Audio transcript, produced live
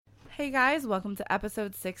Hey guys, welcome to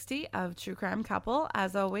episode 60 of True Crime Couple.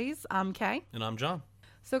 As always, I'm Kay. And I'm John.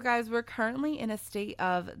 So guys, we're currently in a state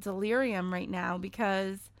of delirium right now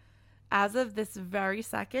because as of this very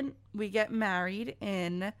second, we get married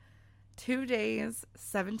in 2 days,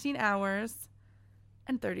 17 hours,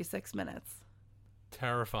 and 36 minutes.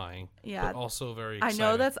 Terrifying. Yeah. But also very exciting. I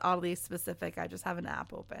know that's oddly specific. I just have an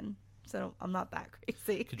app open, so I'm not that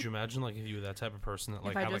crazy. Could you imagine if you were that type of person that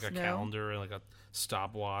I have just a knew. calendar and a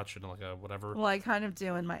stopwatch and a whatever? Well, I kind of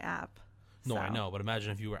do in my app. No, so I know, but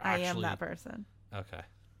imagine if you were actually... I am that person. Okay.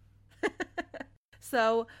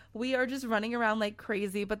 So we are just running around like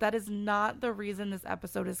crazy, but that is not the reason this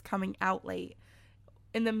episode is coming out late.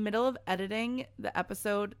 In the middle of editing this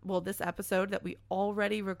episode that we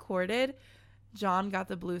already recorded, John got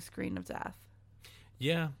the blue screen of death.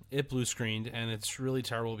 Yeah, it blue screened, and it's really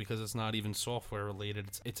terrible because it's not even software related.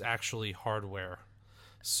 It's actually hardware.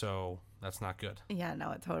 So that's not good. Yeah, no,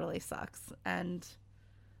 it totally sucks. And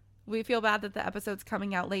we feel bad that the episode's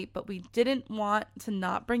coming out late, but we didn't want to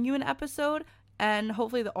not bring you an episode. And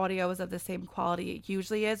hopefully the audio is of the same quality it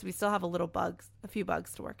usually is. We still have a few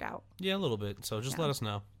bugs to work out. Yeah, a little bit. So just let us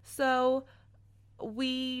know. So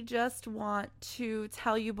we just want to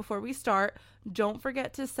tell you before we start, don't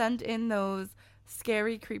forget to send in those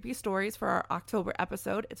scary, creepy stories for our October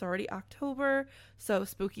episode. It's already October, so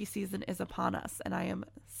spooky season is upon us. And I am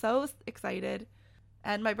so excited.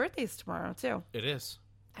 And my birthday's tomorrow, too. It is.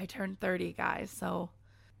 I turned 30, guys, so...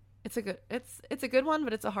 It's a good one,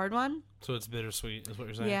 but it's a hard one. So it's bittersweet, is what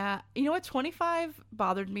you're saying? Yeah. You know what? 25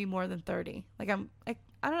 bothered me more than 30. I don't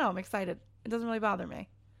know. I'm excited. It doesn't really bother me.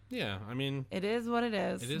 Yeah, I mean... It is what it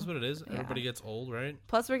is. It is what it is. Yeah. Everybody gets old, right?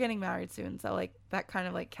 Plus, we're getting married soon, so that kind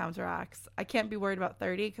of counteracts. I can't be worried about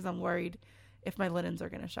 30 because I'm worried if my linens are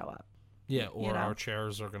going to show up. Yeah, or our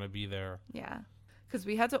chairs are going to be there. Yeah. Because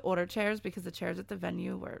we had to order chairs because the chairs at the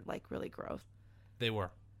venue were really gross. They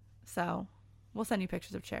were. So... we'll send you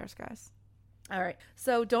pictures of chairs, guys. All right.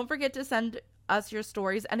 So don't forget to send us your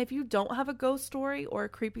stories. And if you don't have a ghost story or a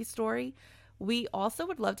creepy story, we also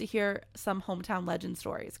would love to hear some hometown legend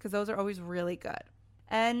stories because those are always really good.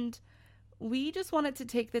 And we just wanted to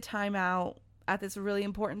take the time out at this really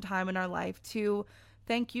important time in our life to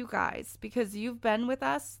thank you guys because you've been with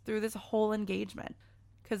us through this whole engagement.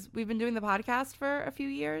 Because we've been doing the podcast for a few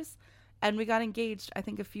years and we got engaged, I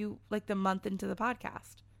think, the month into the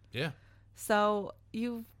podcast. Yeah. So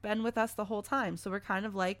you've been with us the whole time. So we're kind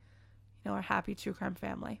of our happy true crime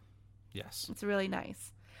family. Yes. It's really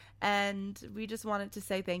nice. And we just wanted to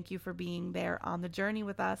say thank you for being there on the journey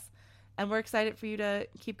with us. And we're excited for you to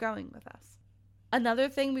keep going with us. Another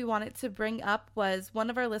thing we wanted to bring up was one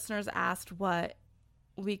of our listeners asked what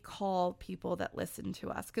we call people that listen to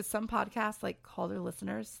us. Because some podcasts call their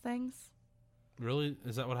listeners things. Really?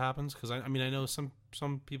 Is that what happens? Because I know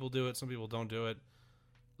some people do it. Some people don't do it.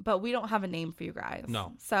 But we don't have a name for you guys.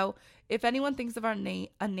 No. So if anyone thinks of a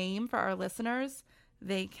name for our listeners,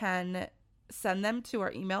 they can send them to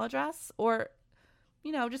our email address or,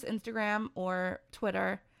 just Instagram or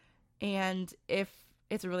Twitter. And if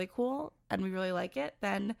it's really cool and we really like it,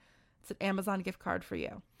 then it's an Amazon gift card for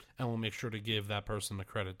you. And we'll make sure to give that person the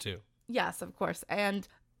credit too. Yes, of course. And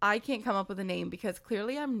I can't come up with a name because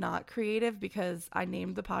clearly I'm not creative because I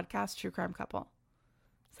named the podcast True Crime Couple.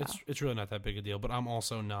 So. It's really not that big a deal, but I'm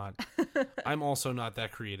also not that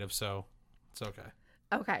creative, so it's okay.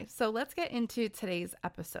 Okay, so let's get into today's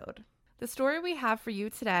episode. The story we have for you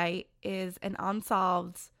today is an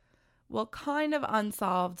kind of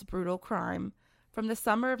unsolved brutal crime from the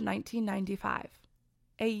summer of 1995.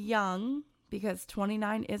 A young, because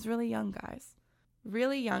 29 is really young, guys,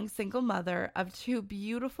 really young single mother of 2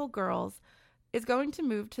 beautiful girls is going to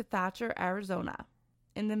move to Thatcher, Arizona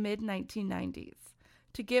in the mid-1990s.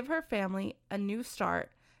 To give her family a new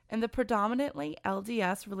start in the predominantly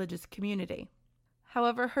LDS religious community.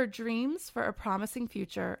 However, her dreams for a promising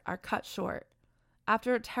future are cut short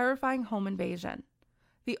after a terrifying home invasion.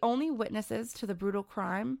 The only witnesses to the brutal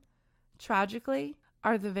crime, tragically,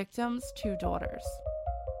 are the victim's 2 daughters.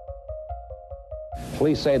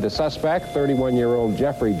 Police say the suspect, 31-year-old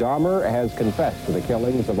Jeffrey Dahmer, has confessed to the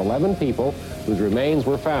killings of 11 people whose remains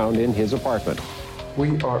were found in his apartment.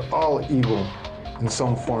 We are all evil in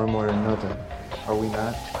some form or another, are we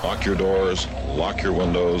not? Lock your doors, lock your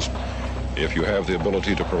windows. If you have the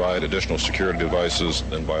ability to provide additional security devices,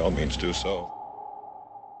 then by all means do so.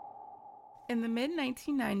 In the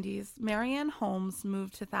mid-1990s, Marianne Holmes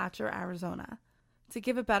moved to Thatcher, Arizona, to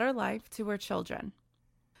give a better life to her children.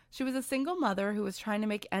 She was a single mother who was trying to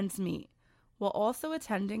make ends meet, while also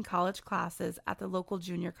attending college classes at the local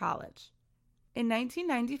junior college. In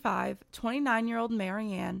 1995, 29-year-old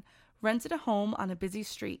Marianne rented a home on a busy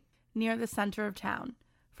street near the center of town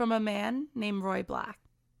from a man named Roy Black.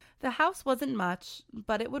 The house wasn't much,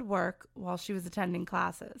 but it would work while she was attending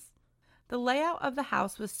classes. The layout of the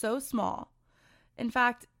house was so small. In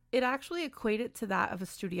fact, it actually equated to that of a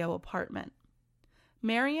studio apartment.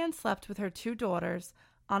 Marianne slept with her 2 daughters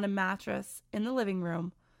on a mattress in the living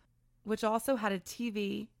room, which also had a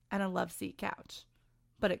TV and a loveseat couch,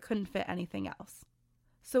 but it couldn't fit anything else.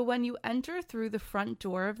 So when you enter through the front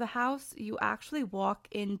door of the house, you actually walk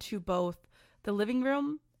into both the living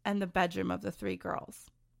room and the bedroom of the 3 girls.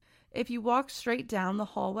 If you walk straight down the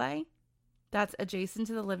hallway that's adjacent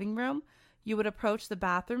to the living room, you would approach the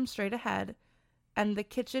bathroom straight ahead, and the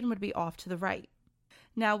kitchen would be off to the right.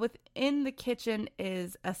 Now, within the kitchen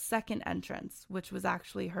is a second entrance, which was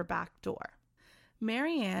actually her back door.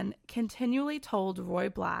 Marianne continually told Roy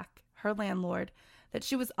Black, her landlord, that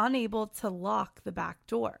she was unable to lock the back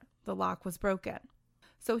door. The lock was broken.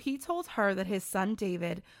 So he told her that his son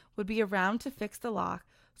David would be around to fix the lock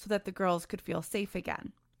so that the girls could feel safe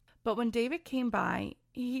again. But when David came by,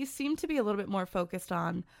 he seemed to be a little bit more focused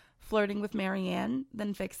on flirting with Marianne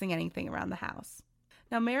than fixing anything around the house.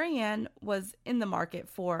 Now, Marianne was in the market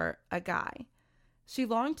for a guy. She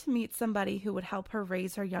longed to meet somebody who would help her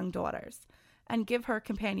raise her young daughters and give her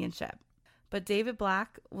companionship. But David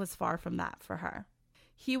Black was far from that for her.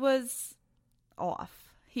 He was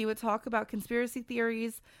off. He would talk about conspiracy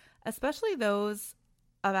theories, especially those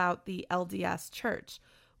about the LDS Church,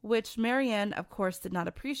 which Marianne, of course, did not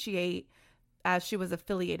appreciate as she was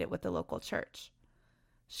affiliated with the local church.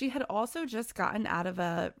 She had also just gotten out of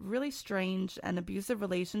a really strange and abusive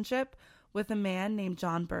relationship with a man named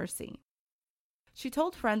John Bursey. She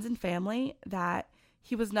told friends and family that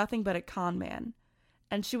he was nothing but a con man,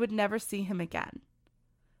 and she would never see him again.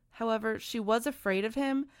 However, she was afraid of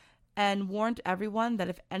him and warned everyone that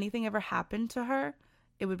if anything ever happened to her,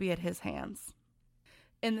 it would be at his hands.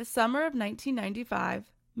 In the summer of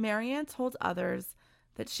 1995, Marianne told others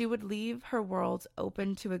that she would leave her world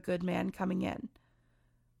open to a good man coming in.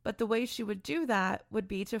 But the way she would do that would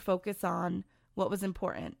be to focus on what was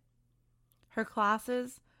important: her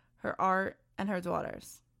classes, her art, and her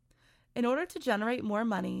daughters. In order to generate more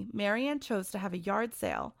money, Marianne chose to have a yard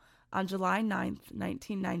sale on July 9th,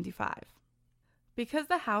 1995. Because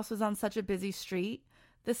the house was on such a busy street,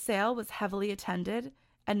 the sale was heavily attended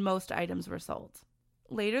and most items were sold.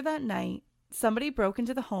 Later that night, somebody broke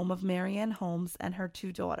into the home of Marianne Holmes and her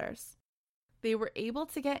 2 daughters. They were able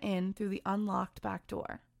to get in through the unlocked back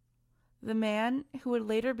door. The man, who would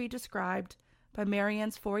later be described by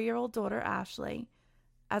Marianne's 4-year-old daughter Ashley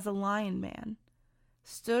as a lion man,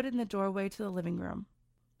 stood in the doorway to the living room.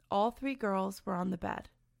 All 3 girls were on the bed.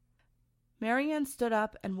 Marianne stood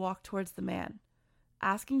up and walked towards the man,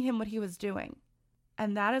 asking him what he was doing,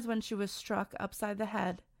 and that is when she was struck upside the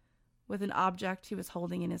head with an object he was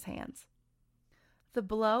holding in his hands. The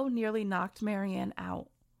blow nearly knocked Marianne out,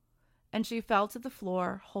 and she fell to the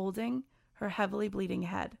floor holding her heavily bleeding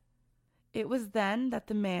head. It was then that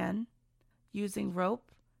the man, using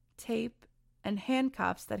rope, tape, and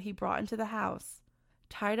handcuffs that he brought into the house,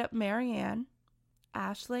 tied up Marianne,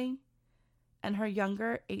 Ashley, and her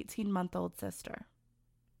younger 18-month-old sister.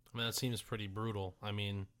 I mean, that seems pretty brutal. I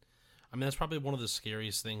mean, that's probably one of the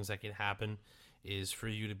scariest things that could happen is for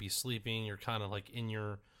you to be sleeping. You're kind of like in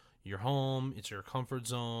your home. It's your comfort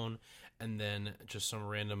zone. And then just some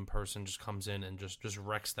random person just comes in and just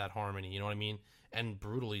wrecks that harmony. You know what I mean? And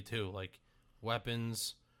brutally, too. Like,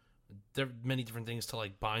 weapons. There are many different things to,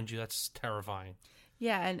 like, bind you. That's terrifying.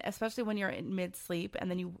 Yeah, and especially when you're in mid-sleep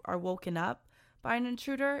and then you are woken up by an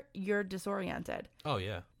intruder, you're disoriented. Oh,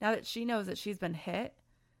 yeah. Now that she knows that she's been hit,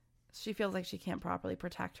 she feels like she can't properly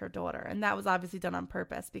protect her daughter. And that was obviously done on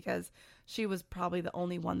purpose because she was probably the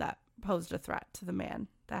only one that posed a threat to the man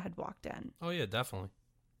that had walked in. Oh, yeah, definitely.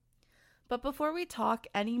 But before we talk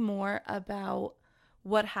any more about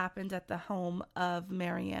what happened at the home of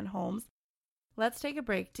Marianne Holmes, let's take a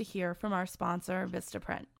break to hear from our sponsor,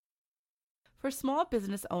 Vistaprint. For small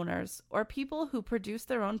business owners or people who produce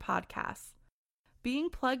their own podcasts, being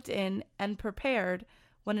plugged in and prepared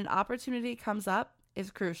when an opportunity comes up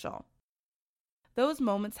is crucial. Those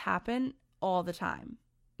moments happen all the time.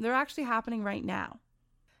 They're actually happening right now.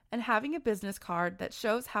 And having a business card that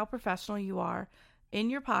shows how professional you are in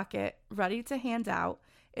your pocket, ready to hand out,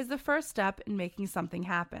 is the first step in making something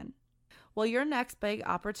happen. Well, your next big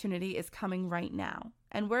opportunity is coming right now,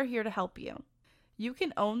 and we're here to help you. You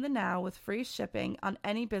can own the now with free shipping on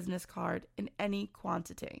any business card in any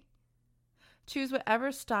quantity. Choose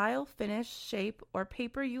whatever style, finish, shape, or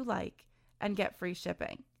paper you like and get free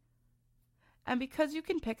shipping. And because you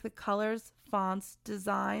can pick the colors, fonts,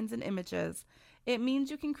 designs, and images It means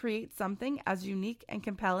you can create something as unique and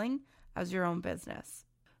compelling as your own business.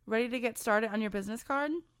 Ready to get started on your business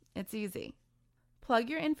card? It's easy. Plug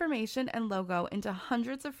your information and logo into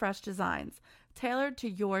hundreds of fresh designs tailored to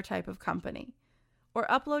your type of company, or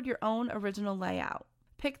upload your own original layout.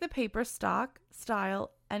 Pick the paper stock,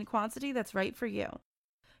 style, and quantity that's right for you.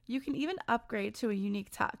 You can even upgrade to a unique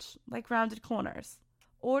touch, like rounded corners.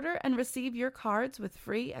 Order and receive your cards with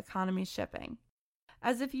free economy shipping.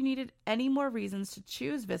 As if you needed any more reasons to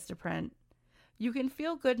choose Vistaprint, you can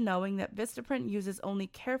feel good knowing that Vistaprint uses only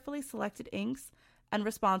carefully selected inks and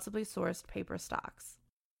responsibly sourced paper stocks.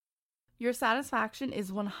 Your satisfaction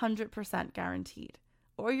is 100% guaranteed,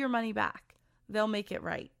 or your money back. They'll make it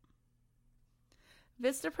right.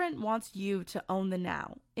 Vistaprint wants you to own the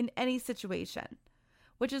now in any situation,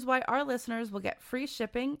 which is why our listeners will get free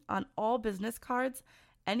shipping on all business cards,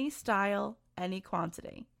 any style, any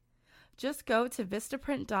quantity. Just go to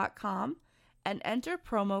Vistaprint.com and enter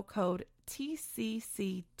promo code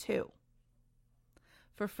TCC2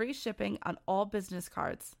 for free shipping on all business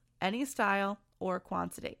cards, any style or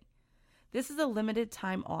quantity. This is a limited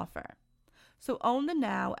time offer. So own the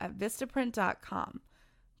now at Vistaprint.com.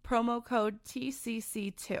 Promo code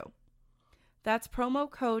TCC2. That's promo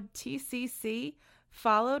code TCC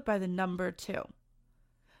followed by the number 2.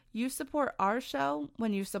 You support our show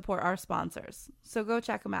when you support our sponsors, so go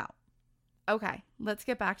check them out. Okay, let's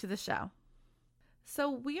get back to the show. So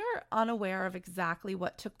we are unaware of exactly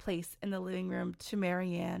what took place in the living room to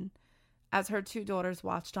Marianne as her 2 daughters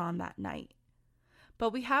watched on that night.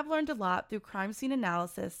 But we have learned a lot through crime scene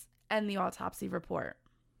analysis and the autopsy report.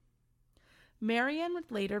 Marianne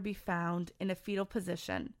would later be found in a fetal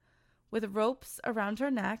position with ropes around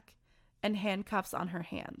her neck and handcuffs on her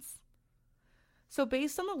hands. So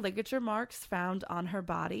based on the ligature marks found on her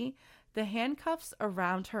body, the handcuffs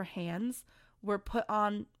around her hands were put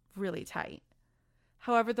on really tight.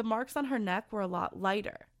 However, the marks on her neck were a lot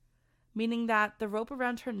lighter, meaning that the rope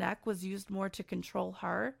around her neck was used more to control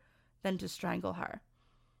her than to strangle her.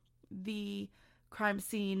 The crime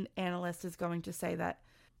scene analyst is going to say that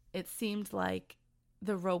it seemed like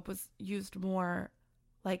the rope was used more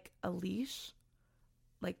like a leash,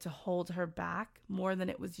 like to hold her back, more than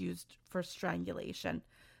it was used for strangulation.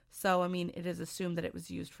 So, I mean, it is assumed that it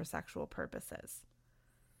was used for sexual purposes.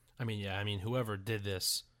 I mean, whoever did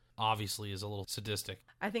this obviously is a little sadistic.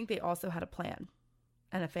 I think they also had a plan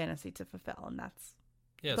and a fantasy to fulfill, and that's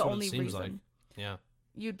Yeah, the that's what only it seems reason. like. Yeah.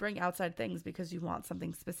 You'd bring outside things because you want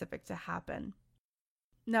something specific to happen.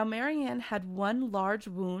 Now, Marianne had one large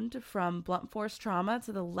wound from blunt force trauma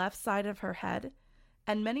to the left side of her head,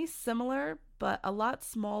 and many similar but a lot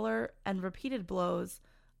smaller and repeated blows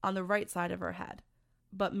on the right side of her head,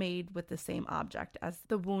 but made with the same object as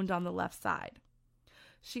the wound on the left side.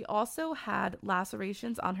 She also had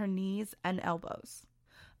lacerations on her knees and elbows.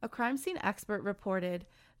 A crime scene expert reported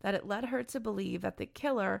that it led her to believe that the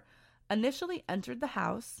killer initially entered the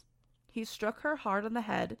house. He struck her hard on the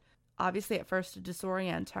head, obviously at first to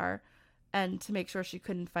disorient her and to make sure she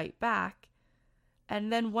couldn't fight back.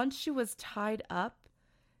 And then once she was tied up,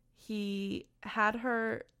 he had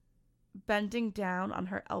her bending down on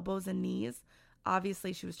her elbows and knees.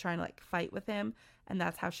 Obviously, she was trying to fight with him, and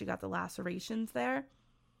that's how she got the lacerations there.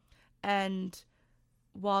 And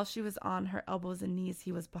while she was on her elbows and knees,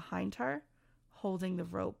 he was behind her, holding the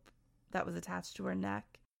rope that was attached to her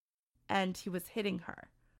neck, and he was hitting her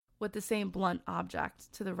with the same blunt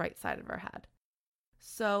object to the right side of her head.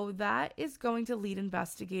 So that is going to lead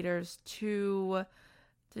investigators to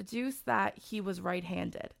deduce that he was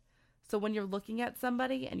right-handed. So when you're looking at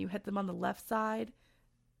somebody and you hit them on the left side,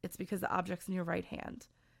 it's because the object's in your right hand.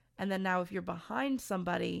 And then now if you're behind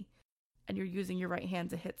somebody and you're using your right hand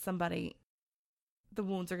to hit somebody, the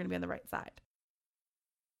wounds are going to be on the right side.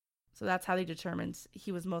 So that's how they determined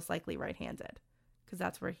he was most likely right-handed, because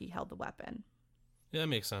that's where he held the weapon. Yeah, that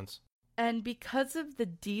makes sense. And because of the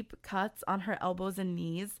deep cuts on her elbows and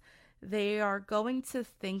knees, they are going to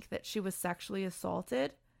think that she was sexually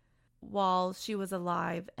assaulted while she was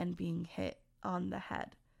alive and being hit on the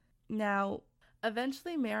head. Now,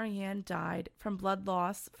 eventually Marianne died from blood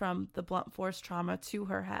loss from the blunt force trauma to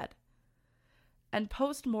her head. And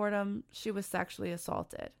post-mortem, she was sexually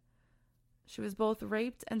assaulted. She was both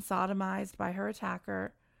raped and sodomized by her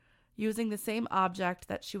attacker, using the same object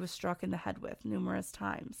that she was struck in the head with numerous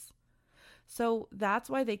times. So that's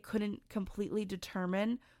why they couldn't completely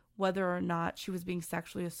determine whether or not she was being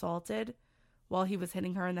sexually assaulted while he was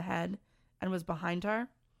hitting her in the head and was behind her.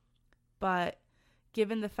 But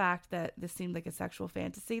given the fact that this seemed like a sexual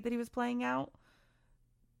fantasy that he was playing out,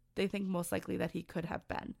 they think most likely that he could have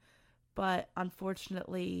been. But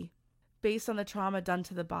unfortunately, based on the trauma done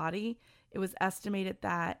to the body, it was estimated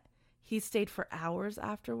that he stayed for hours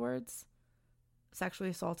afterwards, sexually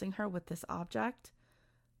assaulting her with this object,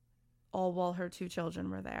 all while her 2 children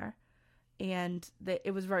were there. And that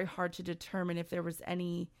it was very hard to determine if there was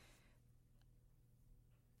any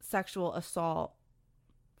sexual assault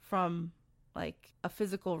from like a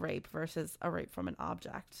physical rape versus a rape from an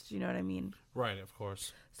object. Do you know what I mean? Right, of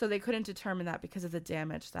course. So they couldn't determine that because of the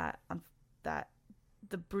damage that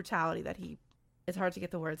the brutality that he, it's hard to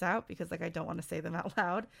get the words out because like I don't want to say them out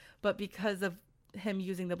loud, but because of him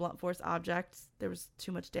using the blunt force object, there was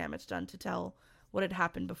too much damage done to tell what had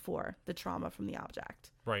happened before the trauma from the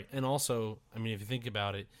object. Right. And also, I mean, if you think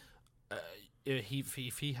about it,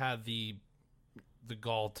 if he had the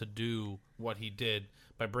gall to do what he did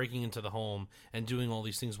by breaking into the home and doing all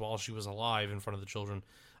these things while she was alive in front of the children,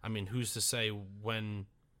 I mean, who's to say when,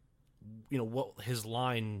 what his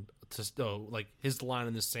line his line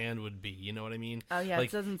in the sand would be, you know what I mean? Oh yeah, like,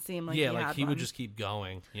 it doesn't seem like he would just keep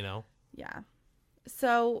going, Yeah.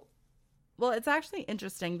 So, well, it's actually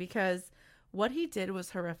interesting because what he did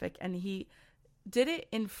was horrific, and he did it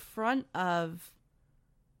in front of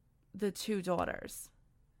the 2 daughters.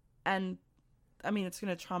 And I mean, it's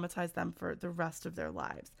going to traumatize them for the rest of their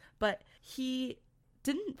lives. But he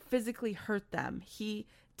didn't physically hurt them. He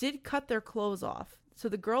did cut their clothes off. So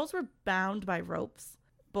the girls were bound by ropes,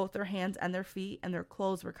 both their hands and their feet, and their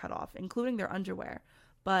clothes were cut off, including their underwear.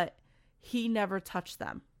 But he never touched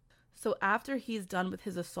them. So after he's done with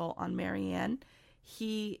his assault on Marianne,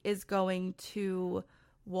 he is going to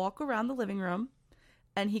walk around the living room,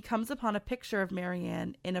 and he comes upon a picture of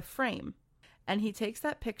Marianne in a frame. And he takes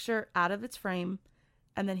that picture out of its frame,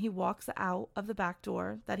 and then he walks out of the back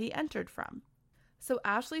door that he entered from. So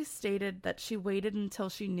Ashley stated that she waited until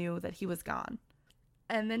she knew that he was gone.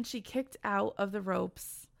 And then she kicked out of the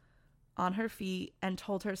ropes on her feet and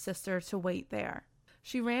told her sister to wait there.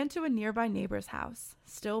 She ran to a nearby neighbor's house,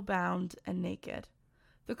 still bound and naked.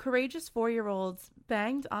 The courageous 4-year-olds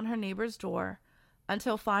banged on her neighbor's door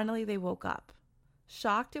until finally they woke up,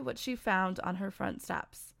 shocked at what she found on her front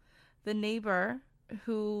steps. The neighbor,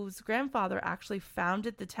 whose grandfather actually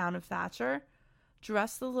founded the town of Thatcher,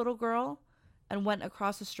 dressed the little girl and went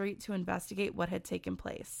across the street to investigate what had taken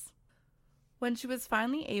place. When she was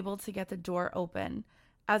finally able to get the door open,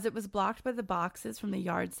 as it was blocked by the boxes from the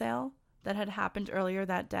yard sale that had happened earlier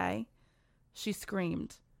that day, she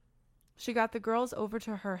screamed. She got the girls over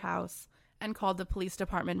to her house and called the police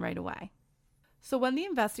department right away. So when the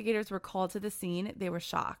investigators were called to the scene, they were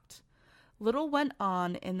shocked. Little went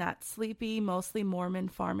on in that sleepy, mostly Mormon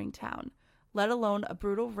farming town, let alone a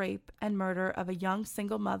brutal rape and murder of a young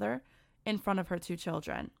single mother in front of her 2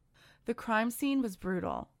 children. The crime scene was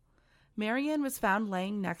brutal. Marianne was found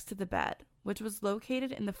laying next to the bed, which was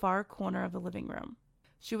located in the far corner of the living room.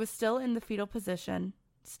 She was still in the fetal position,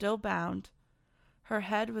 still bound. Her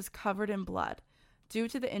head was covered in blood due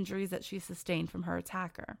to the injuries that she sustained from her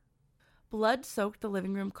attacker. Blood soaked the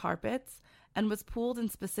living room carpets and was pooled in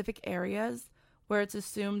specific areas where it's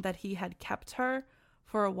assumed that he had kept her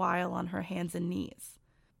for a while on her hands and knees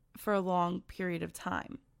for a long period of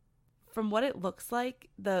time. From what it looks like,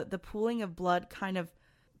 the pooling of blood kind of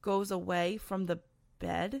goes away from the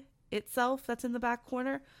bed itself that's in the back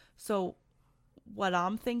corner. So what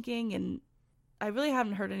I'm thinking, and I really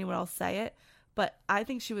haven't heard anyone else say it, but I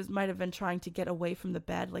think she might have been trying to get away from the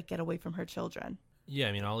bed, like get away from her children. Yeah,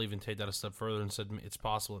 I mean, I'll even take that a step further and said it's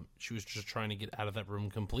possible she was just trying to get out of that room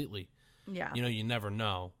completely. Yeah. You never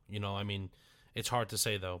know. I mean, it's hard to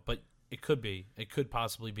say, though, but it could be. It could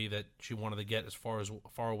possibly be that she wanted to get as far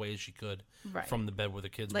away as she could from the bed where the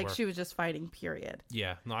kids were. Like she was just fighting, period.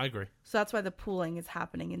 Yeah, no, I agree. So that's why the pooling is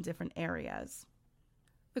happening in different areas.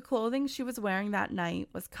 The clothing she was wearing that night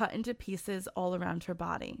was cut into pieces all around her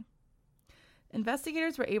body.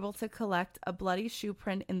 Investigators were able to collect a bloody shoe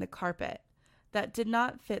print in the carpet that did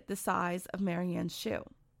not fit the size of Marianne's shoe.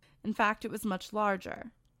 In fact, it was much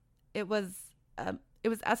larger. It was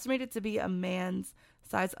estimated to be a man's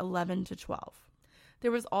size 11 to 12.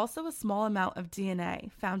 There was also a small amount of DNA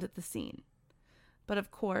found at the scene. But of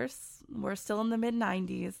course, we're still in the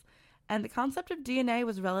mid-90s, and the concept of DNA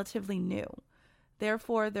was relatively new.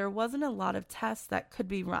 Therefore, there wasn't a lot of tests that could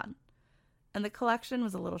be run, and the collection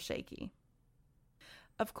was a little shaky.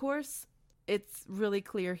 Of course, it's really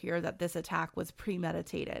clear here that this attack was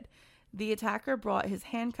premeditated. The attacker brought his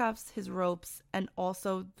handcuffs, his ropes, and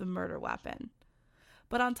also the murder weapon.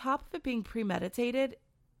 But on top of it being premeditated,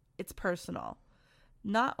 it's personal.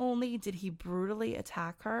 Not only did he brutally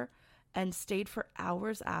attack her and stayed for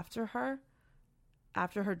hours after her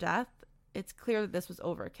death, it's clear that this was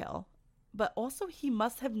overkill. But also he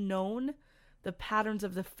must have known the patterns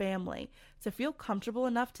of the family. To feel comfortable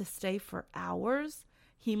enough to stay for hours,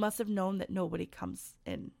 he must have known that nobody comes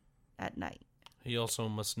in at night. He also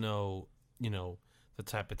must know, the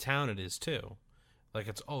type of town it is, too. Like,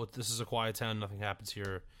 this is a quiet town, nothing happens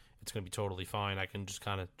here, it's going to be totally fine, I can just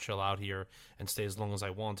kind of chill out here and stay as long as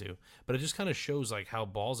I want to. But it just kind of shows, like, how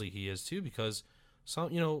ballsy he is, too, because,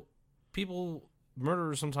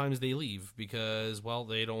 murderers, sometimes they leave because, well,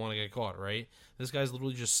 they don't want to get caught, right? This guy's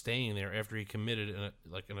literally just staying there after he committed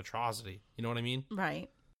an atrocity. You know what I mean? Right.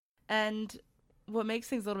 And what makes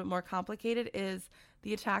things a little bit more complicated is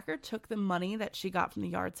the attacker took the money that she got from the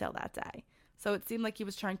yard sale that day. So it seemed like he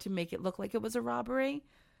was trying to make it look like it was a robbery,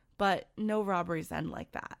 but no robberies end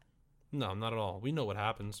like that. No, not at all. We know what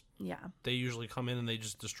happens. Yeah. They usually come in and they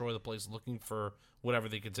just destroy the place looking for whatever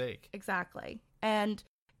they could take. Exactly. And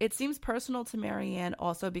it seems personal to Marianne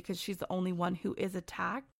also because she's the only one who is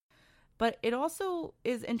attacked. But it also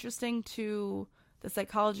is interesting to the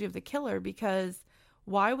psychology of the killer, because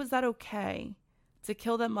why was that okay to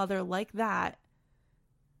kill that mother like that,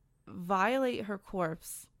 violate her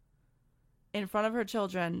corpse in front of her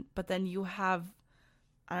children, but then you have,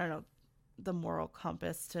 I don't know, the moral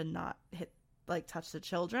compass to not touch the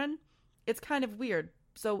children? It's kind of weird.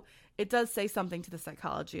 So it does say something to the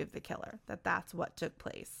psychology of the killer, that that's what took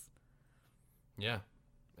place. Yeah,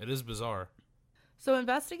 it is bizarre. So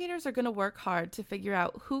investigators are going to work hard to figure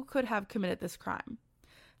out who could have committed this crime.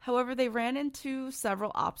 However, they ran into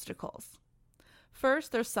several obstacles.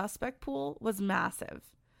 First, their suspect pool was massive.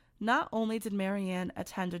 Not only did Marianne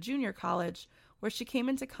attend a junior college where she came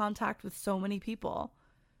into contact with so many people,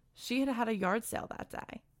 she had had a yard sale that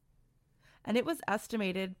day. And it was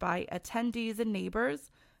estimated by attendees and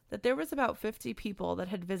neighbors that there was about 50 people that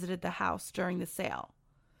had visited the house during the sale.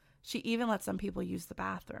 She even let some people use the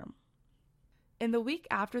bathroom. In the week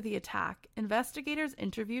after the attack, investigators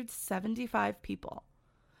interviewed 75 people,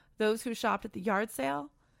 those who shopped at the yard sale,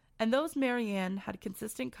 and those Marianne had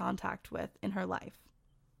consistent contact with in her life.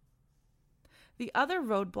 The other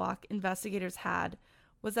roadblock investigators had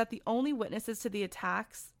was that the only witnesses to the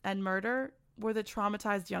attacks and murder were the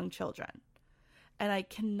traumatized young children. And I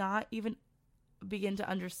cannot even begin to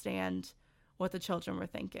understand what the children were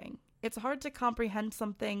thinking. It's hard to comprehend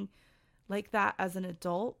something like that as an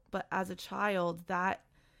adult, but as a child, that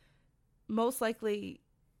most likely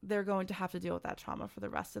they're going to have to deal with that trauma for the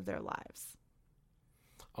rest of their lives.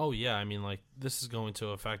 Oh, yeah. I mean, this is going to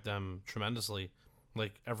affect them tremendously,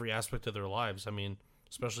 every aspect of their lives. I mean,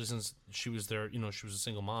 especially since she was there, she was a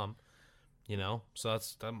single mom, so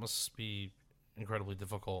that must be incredibly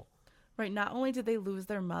difficult. Right. Not only did they lose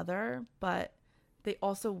their mother, but they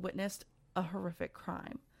also witnessed a horrific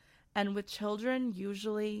crime. And with children,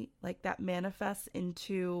 usually that manifests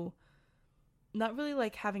into not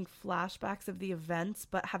really having flashbacks of the events,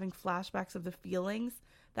 but having flashbacks of the feelings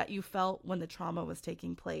that you felt when the trauma was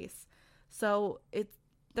taking place. So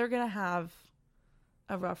they're going to have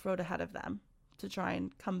a rough road ahead of them to try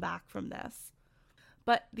and come back from this.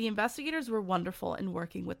 But the investigators were wonderful in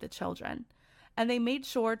working with the children, and they made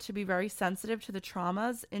sure to be very sensitive to the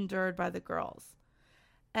traumas endured by the girls.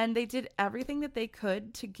 And they did everything that they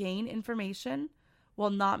could to gain information while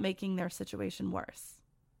not making their situation worse.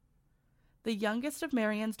 The youngest of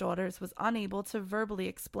Marianne's daughters was unable to verbally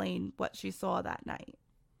explain what she saw that night.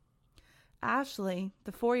 Ashley,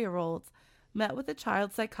 the 4-year-old, met with a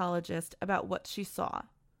child psychologist about what she saw.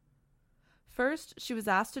 First, she was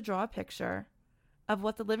asked to draw a picture of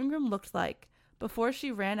what the living room looked like before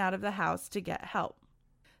she ran out of the house to get help.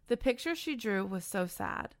 The picture she drew was so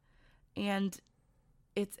sad, and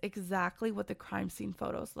it's exactly what the crime scene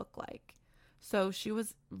photos look like. So she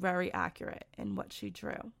was very accurate in what she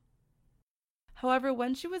drew. However,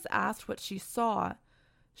 when she was asked what she saw,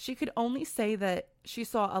 she could only say that she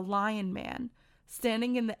saw a lion man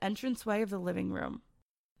standing in the entranceway of the living room,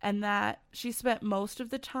 and that she spent most of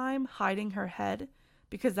the time hiding her head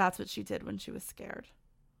because that's what she did when she was scared.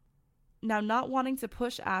 Now, not wanting to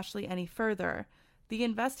push Ashley any further, the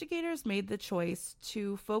investigators made the choice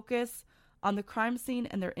to focus on the crime scene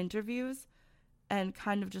and their interviews and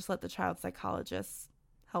kind of just let the child psychologists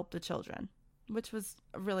help the children, which was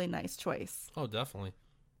a really nice choice. Oh, definitely.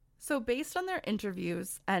 So based on their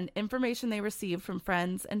interviews and information they received from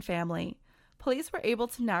friends and family, police were able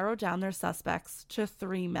to narrow down their suspects to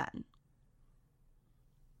 3 men.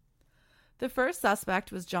 The first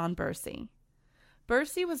suspect was John Bursey.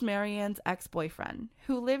 Bursey was Marianne's ex-boyfriend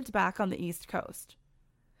who lived back on the East Coast.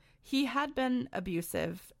 He had been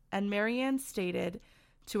abusive, and Marianne stated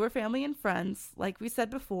to her family and friends, like we said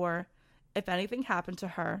before, if anything happened to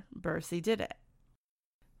her, Bursey did it.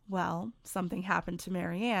 Well, something happened to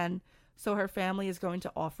Marianne, so her family is going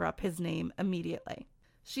to offer up his name immediately.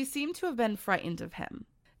 She seemed to have been frightened of him,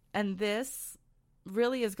 and this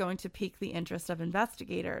really is going to pique the interest of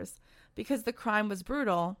investigators because the crime was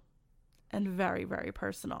brutal and very, very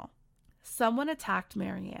personal. Someone attacked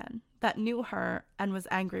Marianne that knew her and was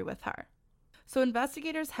angry with her. So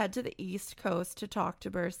investigators head to the East Coast to talk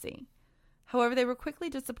to Bursey. However, they were quickly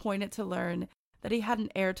disappointed to learn that he had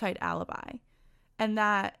an airtight alibi, and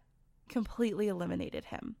that completely eliminated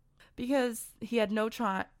him because he had no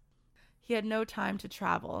time to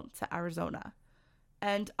travel to Arizona.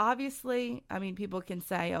 And obviously, I mean, people can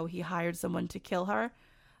say, oh, he hired someone to kill her.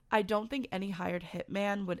 I don't think any hired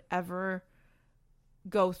hitman would ever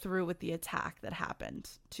go through with the attack that happened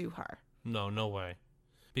to her. No way.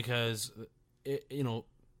 Because, hitmen,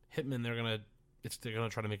 they're going to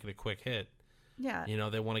try to make it a quick hit. Yeah.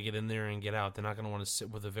 They want to get in there and get out. They're not going to want to sit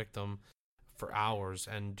with the victim for hours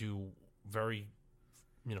and do very,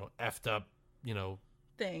 effed up,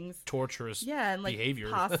 things, torturous and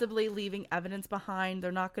behavior. Possibly leaving evidence behind.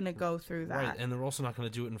 They're not going to go through that. Right, and they're also not going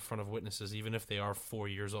to do it in front of witnesses, even if they are 4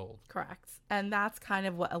 years old. Correct. And that's kind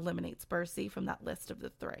of what eliminates Bursey from that list of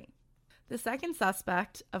the three. The second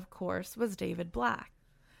suspect, of course, was David Black.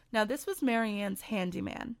 Now, this was Marianne's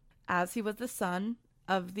handyman, as he was the son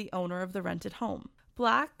of the owner of the rented home.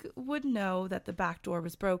 Black would know that the back door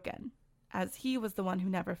was broken, as he was the one who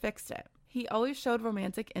never fixed it. He always showed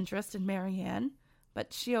romantic interest in Marianne,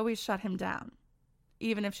 but she always shut him down,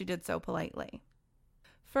 even if she did so politely.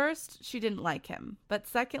 First, she didn't like him, but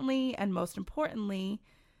secondly, and most importantly,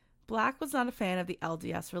 Black was not a fan of the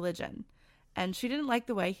LDS religion, and she didn't like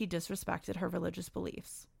the way he disrespected her religious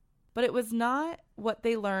beliefs. But it was not what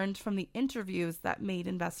they learned from the interviews that made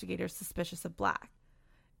investigators suspicious of Black.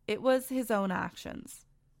 It was his own actions.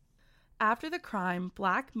 After the crime,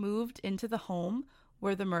 Black moved into the home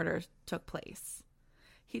where the murder took place.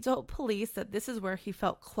 He told police that this is where he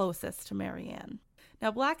felt closest to Marianne.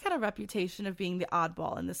 Now, Black had a reputation of being the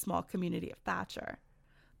oddball in the small community of Thatcher.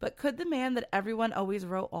 But could the man that everyone always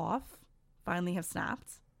wrote off finally have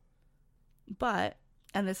snapped? But,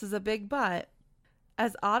 and this is a big but,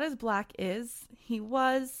 as odd as Black is, he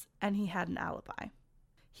was, and he had an alibi.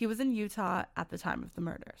 He was in Utah at the time of the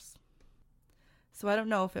murders. So I don't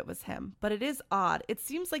know if it was him, but it is odd. It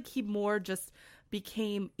seems like he more just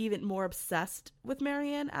became even more obsessed with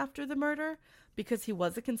Marianne after the murder because he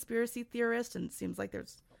was a conspiracy theorist, and it seems like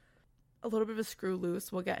there's a little bit of a screw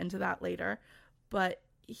loose. We'll get into that later. But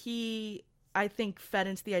he, I think, fed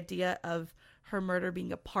into the idea of her murder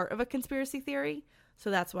being a part of a conspiracy theory. So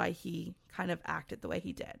that's why he kind of acted the way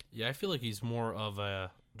he did. Yeah, I feel like he's more of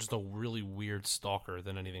just a really weird stalker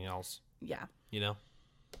than anything else. Yeah.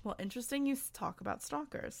 Well, interesting you talk about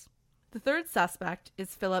stalkers. The third suspect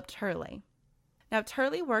is Philip Turley. Now,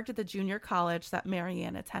 Turley worked at the junior college that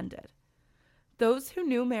Marianne attended. Those who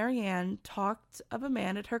knew Marianne talked of a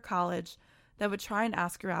man at her college that would try and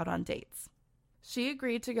ask her out on dates. She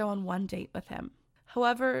agreed to go on one date with him.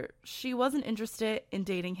 However, she wasn't interested in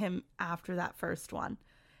dating him after that first one,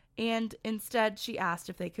 and instead she asked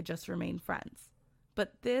if they could just remain friends.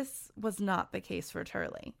 But this was not the case for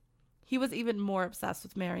Turley. He was even more obsessed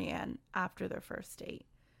with Marianne after their first date.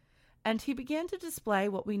 And he began to display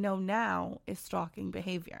what we know now is stalking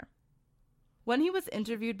behavior. When he was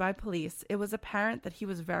interviewed by police, it was apparent that he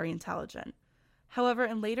was very intelligent. However,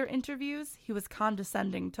 in later interviews, he was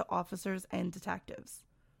condescending to officers and detectives.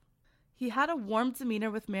 He had a warm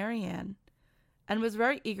demeanor with Marianne and was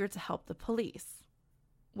very eager to help the police.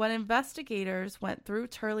 When investigators went through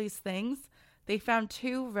Turley's things, they found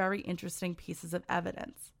two very interesting pieces of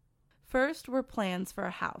evidence. First were plans for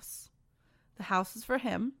a house. The house was for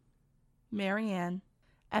him, Marianne,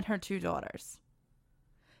 and her two daughters.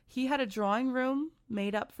 He had a drawing room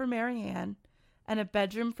made up for Marianne and a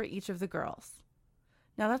bedroom for each of the girls.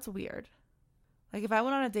 Now that's weird. Like if I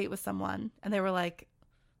went on a date with someone and they were like,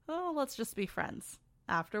 oh, let's just be friends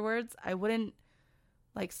afterwards, I wouldn't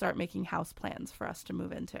start making house plans for us to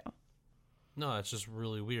move into. No, it's just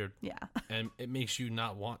really weird. Yeah. And it makes you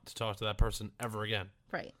not want to talk to that person ever again.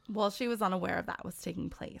 Right. Well, she was unaware of that was taking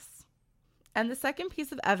place. And the second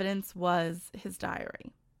piece of evidence was his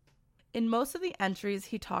diary. In most of the entries,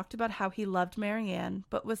 he talked about how he loved Marianne,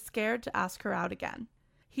 but was scared to ask her out again.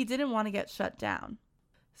 He didn't want to get shut down.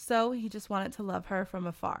 So he just wanted to love her from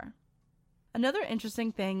afar. Another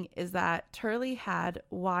interesting thing is that Turley had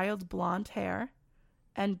wild blonde hair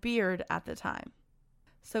and beard at the time.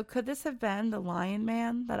 So could this have been the Lion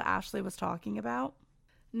Man that Ashley was talking about?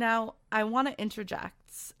 Now, I want to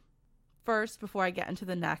interject first before I get into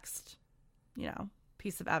the next,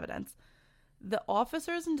 piece of evidence. The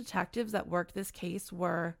officers and detectives that worked this case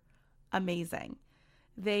were amazing.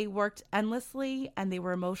 They worked endlessly and they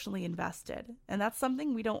were emotionally invested. And that's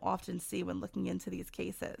something we don't often see when looking into these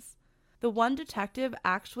cases. The one detective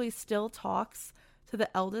actually still talks to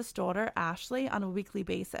the eldest daughter, Ashley, on a weekly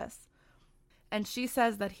basis. And she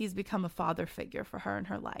says that he's become a father figure for her in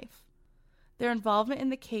her life. Their involvement in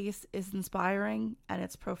the case is inspiring and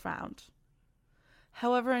it's profound.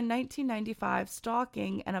 However, in 1995,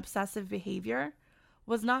 stalking and obsessive behavior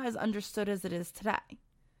was not as understood as it is today.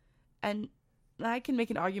 And I can make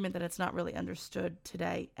an argument that it's not really understood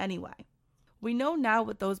today anyway. We know now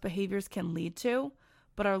what those behaviors can lead to,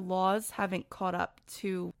 but our laws haven't caught up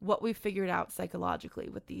to what we've figured out psychologically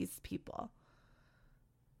with these people.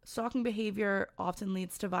 Stalking behavior often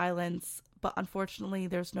leads to violence, but unfortunately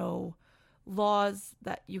there's no laws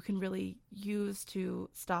that you can really use to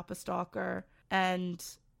stop a stalker, and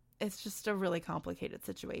it's just a really complicated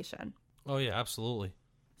situation. Oh yeah, absolutely.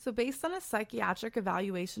 So based on a psychiatric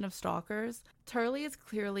evaluation of stalkers, Turley is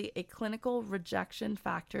clearly a clinical rejection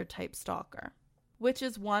factor type stalker, which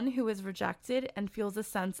is one who is rejected and feels a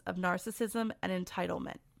sense of narcissism and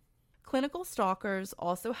entitlement. Clinical stalkers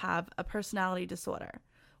also have a personality disorder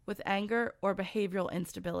with anger or behavioral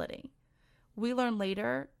instability. We learn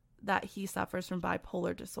later that he suffers from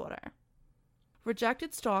bipolar disorder.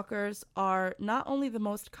 Rejected stalkers are not only the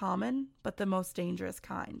most common, but the most dangerous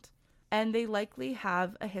kind. And they likely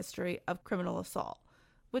have a history of criminal assault,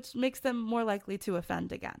 which makes them more likely to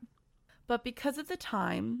offend again. But because of the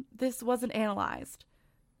time, this wasn't analyzed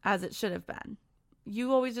as it should have been.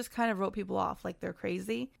 You always just kind of wrote people off like they're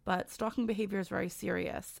crazy, but stalking behavior is very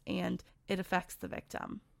serious and it affects the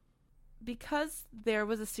victim. Because there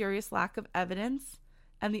was a serious lack of evidence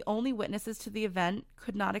and the only witnesses to the event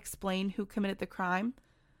could not explain who committed the crime,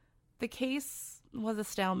 the case was a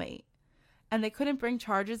stalemate, and they couldn't bring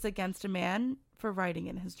charges against a man for writing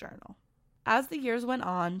in his journal. As the years went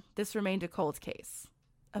on, this remained a cold case,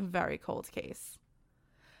 a very cold case.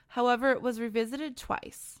 However, it was revisited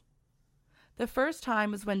twice. The first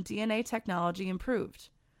time was when DNA technology improved.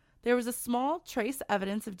 There was a small trace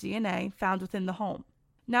evidence of DNA found within the home.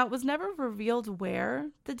 Now, it was never revealed where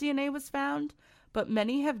the DNA was found, but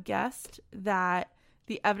many have guessed that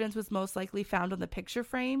the evidence was most likely found on the picture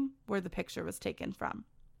frame where the picture was taken from.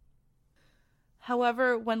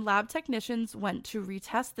 However, when lab technicians went to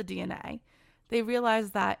retest the DNA, they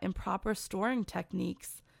realized that improper storing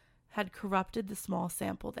techniques had corrupted the small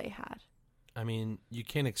sample they had. I mean, you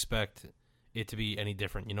can't expect it to be any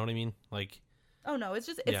different. You know what I mean? Like, oh no, it's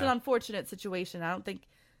an unfortunate situation. I don't think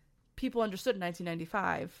people understood in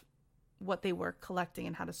 1995 what they were collecting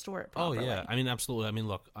and how to store it properly. Oh yeah, I mean, absolutely. I mean,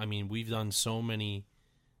 look, we've done so many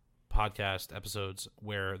podcast episodes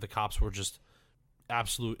where the cops were just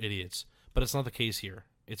absolute idiots, but it's not the case here.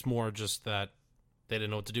 It's more just that they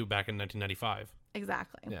didn't know what to do back in 1995.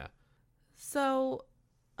 Exactly. Yeah. So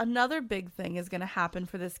another big thing is going to happen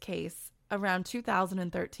for this case around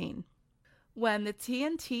 2013 when the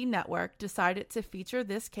TNT network decided to feature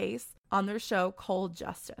this case on their show Cold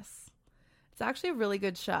Justice. It's actually a really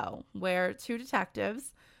good show where two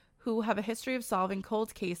detectives who have a history of solving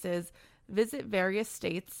cold cases visit various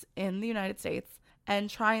states in the United States and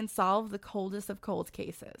try and solve the coldest of cold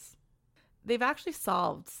cases. They've actually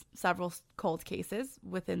solved several cold cases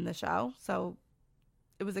within the show, so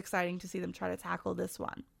it was exciting to see them try to tackle this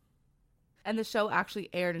one. And the show actually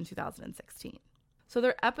aired in 2016. So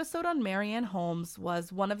their episode on Marianne Holmes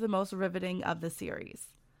was one of the most riveting of the series.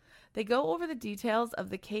 They go over the details of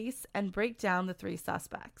the case and break down the three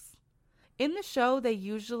suspects. In the show, they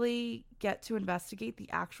usually get to investigate the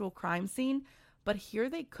actual crime scene, but here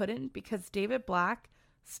they couldn't because David Black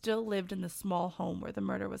still lived in the small home where the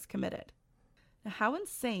murder was committed. Now, how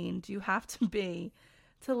insane do you have to be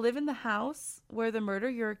to live in the house where the murder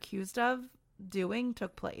you're accused of doing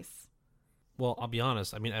took place? Well, I'll be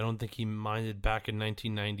honest. I mean, I don't think he minded back in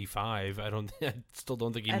 1995. I still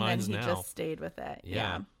don't think he minds now. And then he just stayed with it.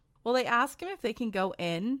 Yeah. Well, they ask him if they can go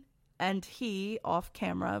in, and he, off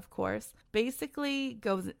camera, of course, basically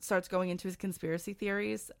starts going into his conspiracy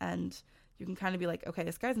theories, and you can kind of be like, okay,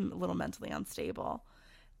 this guy's a little mentally unstable.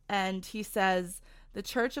 And he says the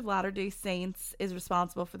Church of Latter-day Saints is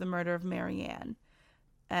responsible for the murder of Marianne.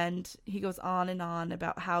 And he goes on and on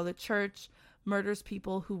about how the church murders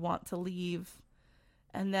people who want to leave.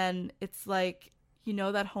 And then it's like, you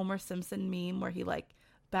know that Homer Simpson meme where he like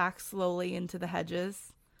backs slowly into the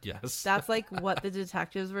hedges? Yes. That's like what the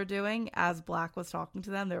detectives were doing as Black was talking to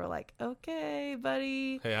them. They were like, okay,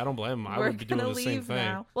 buddy. Hey, I don't blame him. I would be doing the same thing.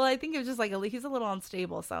 Now. Well, I think it was just like, he's a little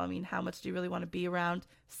unstable. So, I mean, how much do you really want to be around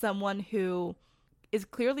someone who is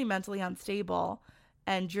clearly mentally unstable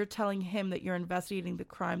and you're telling him that you're investigating the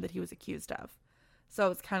crime that he was accused of? So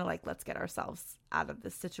it's kind of like, let's get ourselves out of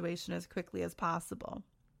this situation as quickly as possible.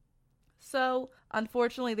 So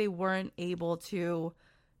unfortunately, they weren't able to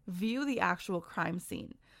view the actual crime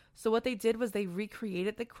scene. So what they did was they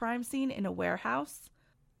recreated the crime scene in a warehouse.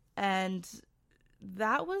 And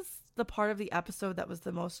that was the part of the episode that was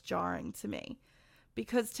the most jarring to me.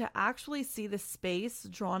 Because to actually see the space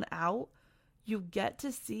drawn out, you get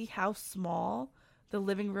to see how small the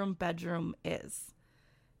living room bedroom is.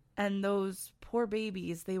 And those poor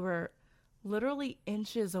babies, they were literally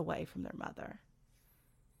inches away from their mother.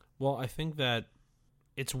 Well, I think that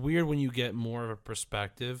it's weird when you get more of a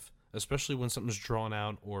perspective, especially when something's drawn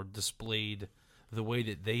out or displayed the way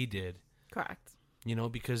that they did. Correct. You know,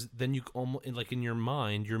 because then you almost, like in your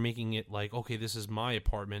mind, you're making it like, okay, this is my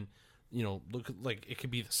apartment. You know, look, like it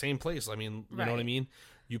could be the same place. I mean, you know what I mean?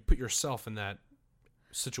 You put yourself in that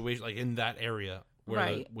situation, like in that area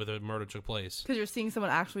where the murder took place. Because you're seeing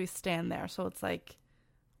someone actually stand there. So it's like,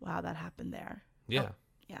 wow, that happened there. Yeah. Oh,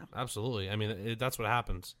 yeah. Absolutely. I mean, that's what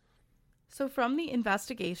happens. So from the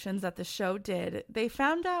investigations that the show did, they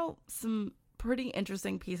found out some pretty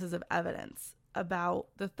interesting pieces of evidence about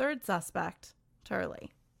the third suspect,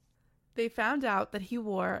 Turley. They found out that he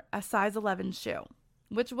wore a size 11 shoe,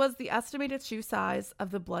 which was the estimated shoe size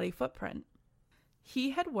of the bloody footprint.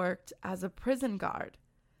 He had worked as a prison guard,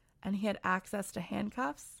 and he had access to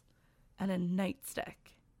handcuffs and a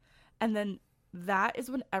nightstick. And then that is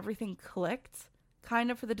when everything clicked,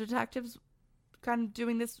 kind of for the detectives kind of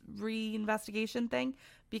doing this re-investigation thing,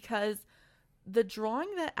 because the drawing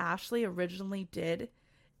that Ashley originally did,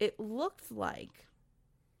 it looked like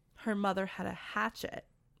her mother had a hatchet,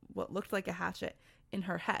 what looked like a hatchet, in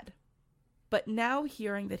her head. But now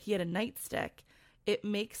hearing that he had a nightstick, it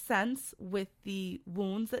makes sense with the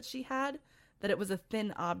wounds that she had, that it was a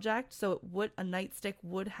thin object, so a nightstick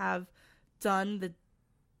would have done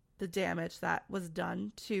the damage that was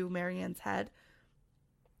done to Marianne's head.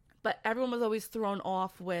 But everyone was always thrown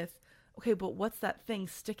off with, okay, but what's that thing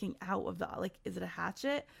sticking out of is it a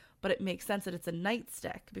hatchet? But it makes sense that it's a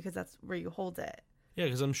nightstick because that's where you hold it. Yeah,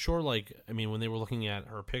 because I'm sure, when they were looking at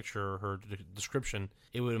her picture, her description,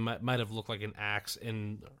 it might have looked like an axe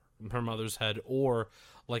in her mother's head, or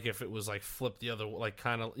like if it was like flipped the other, like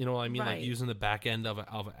kind of, you know what I mean? Right. Like using the back end of an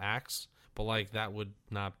axe, but like that would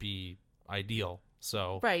not be ideal.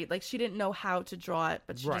 So right, like she didn't know how to draw it,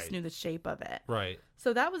 but she Right. just knew the shape of it. Right.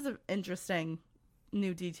 So that was an interesting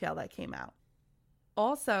new detail that came out.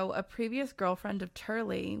 Also, a previous girlfriend of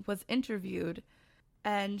Turley was interviewed,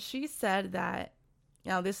 and she said that,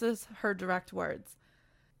 now this is her direct words,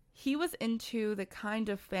 he was into the kind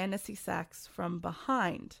of fantasy sex from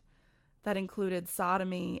behind that included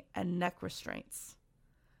sodomy and neck restraints.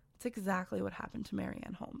 It's exactly what happened to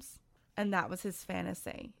Marianne Holmes. And that was his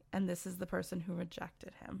fantasy. And this is the person who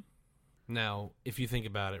rejected him. Now, if you think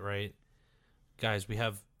about it, right, guys, we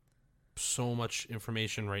have so much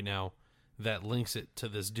information right now that links it to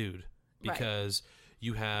this dude, because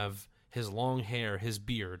you have his long hair, his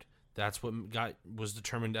beard. That's what was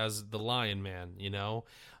determined as the Lion Man, you know?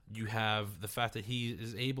 You have the fact that he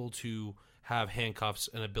is able to have handcuffs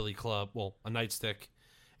and a billy club, well, a nightstick,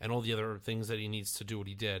 and all the other things that he needs to do what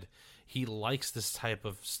he did. He likes this type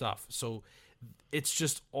of stuff. So it's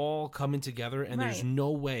just all coming together, and there's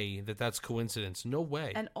no way that that's coincidence. No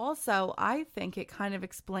way. And also, I think it kind of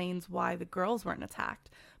explains why the girls weren't attacked.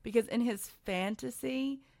 Because in his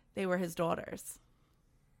fantasy, they were his daughters.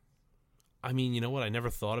 I mean, you know what? I never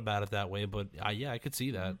thought about it that way, but I could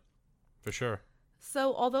see that for sure.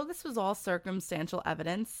 So although this was all circumstantial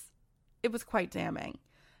evidence, it was quite damning.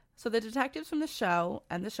 So the detectives from the show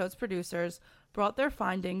and the show's producers brought their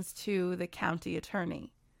findings to the county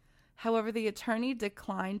attorney. However, the attorney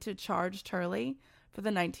declined to charge Turley for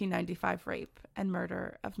the 1995 rape and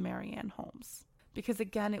murder of Marianne Holmes, because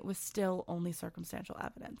again, it was still only circumstantial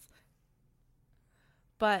evidence.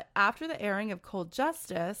 But after the airing of Cold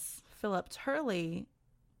Justice, Philip Turley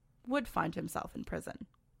would find himself in prison,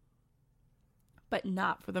 but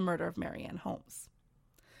not for the murder of Marianne Holmes.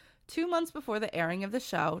 2 months before the airing of the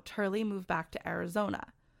show, Turley moved back to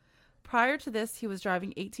Arizona. Prior to this, he was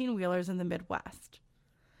driving 18-wheelers in the Midwest.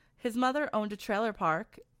 His mother owned a trailer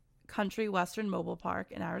park, Country Western Mobile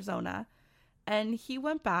Park in Arizona, and he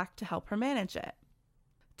went back to help her manage it.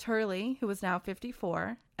 Turley, who was now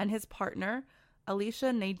 54, and his partner,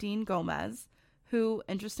 Alicia Nadine Gomez, who,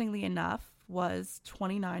 interestingly enough, was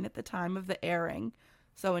 29 at the time of the airing,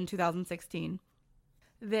 so in 2016,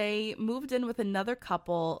 they moved in with another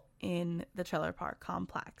couple in the trailer park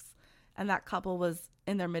complex, and that couple was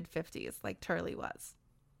in their mid-50s, like Turley was.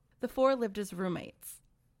 The four lived as roommates.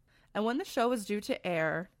 And when the show was due to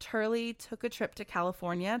air, Turley took a trip to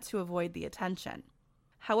California to avoid the attention.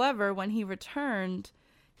 However, when he returned,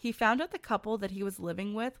 he found out the couple that he was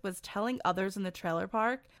living with was telling others in the trailer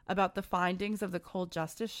park about the findings of the Cold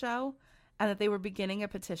Justice show and that they were beginning a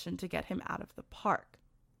petition to get him out of the park.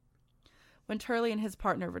 When Turley and his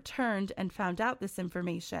partner returned and found out this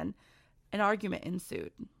information, an argument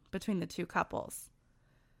ensued between the two couples.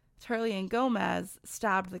 Turley and Gomez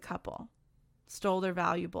stabbed the couple, stole their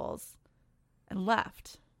valuables, and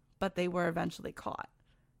left, but they were eventually caught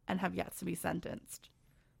and have yet to be sentenced,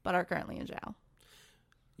 but are currently in jail.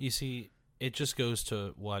 You see, it just goes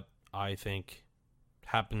to what I think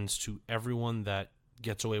happens to everyone that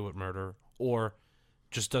gets away with murder or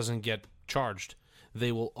just doesn't get charged.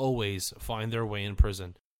 They will always find their way in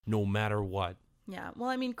prison, no matter what. Yeah, well,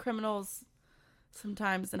 I mean, criminals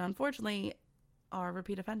sometimes, and unfortunately, are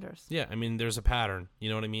repeat offenders. Yeah, I mean, there's a pattern. You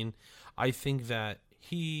know what I mean? I think that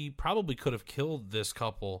he probably could have killed this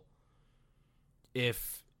couple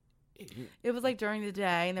if... It was like during the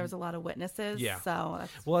day, and there was a lot of witnesses. Yeah. So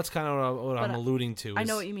that's kind of what I'm alluding to. I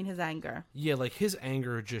know what you mean, his anger. Yeah, like his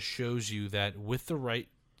anger just shows you that with the right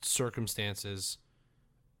circumstances,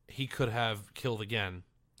 he could have killed again.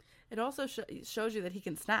 It also shows you that he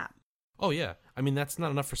can snap. Oh, yeah. I mean, that's not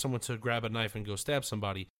enough for someone to grab a knife and go stab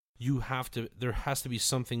somebody. There has to be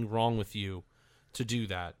something wrong with you to do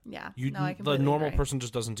that. Yeah. I the normal person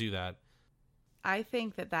just doesn't do that. I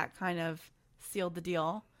think that kind of sealed the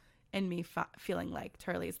deal in me feeling like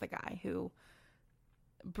Turley's the guy who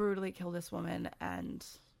brutally killed this woman and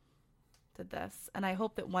did this. And I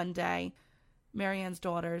hope that one day Marianne's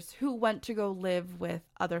daughters, who went to go live with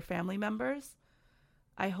other family members,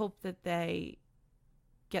 I hope that they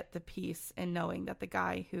get the peace in knowing that the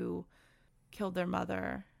guy who killed their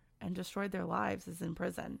mother and destroyed their lives is in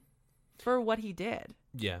prison for what he did.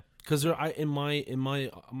 Yeah, because in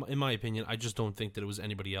my opinion, I just don't think that it was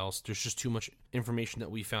anybody else. There's just too much information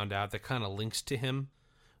that we found out that kind of links to him,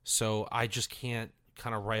 so I just can't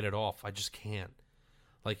kind of write it off. I just can't.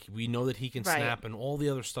 Like, we know that he can snap and all the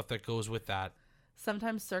other stuff that goes with that.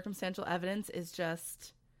 Sometimes circumstantial evidence is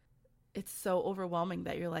just, it's so overwhelming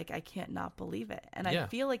that you're like, I can't not believe it. And I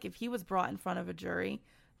feel like if he was brought in front of a jury,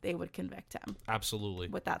 they would convict him. Absolutely.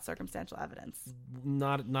 With that circumstantial evidence.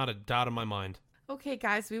 Not a doubt in my mind. Okay,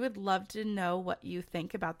 guys, we would love to know what you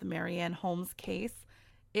think about the Marianne Holmes case.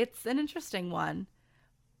 It's an interesting one.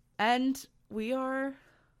 And we are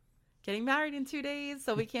getting married in 2 days,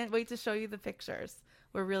 so we can't wait to show you the pictures.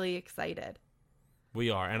 We're really excited. We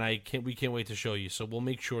are, and we can't wait to show you. So we'll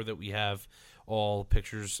make sure that we have all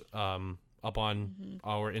pictures up on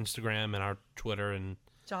our Instagram and our Twitter. And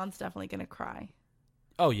John's definitely going to cry.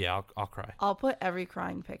 Oh, yeah, I'll cry. I'll put every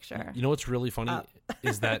crying picture. You know what's really funny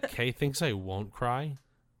is that Kay thinks I won't cry,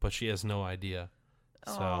 but she has no idea.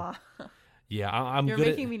 So, Aww. Yeah, I'm You're good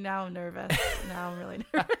making me now nervous. Now I'm really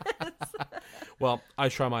nervous. Well, I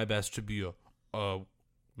try my best to be a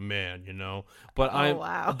man, you know, but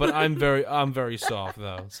wow. but I'm very soft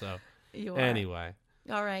though. So You are. Anyway.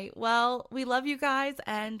 All right. Well, we love you guys,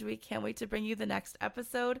 and we can't wait to bring you the next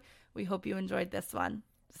episode. We hope you enjoyed this one.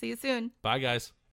 See you soon. Bye, guys.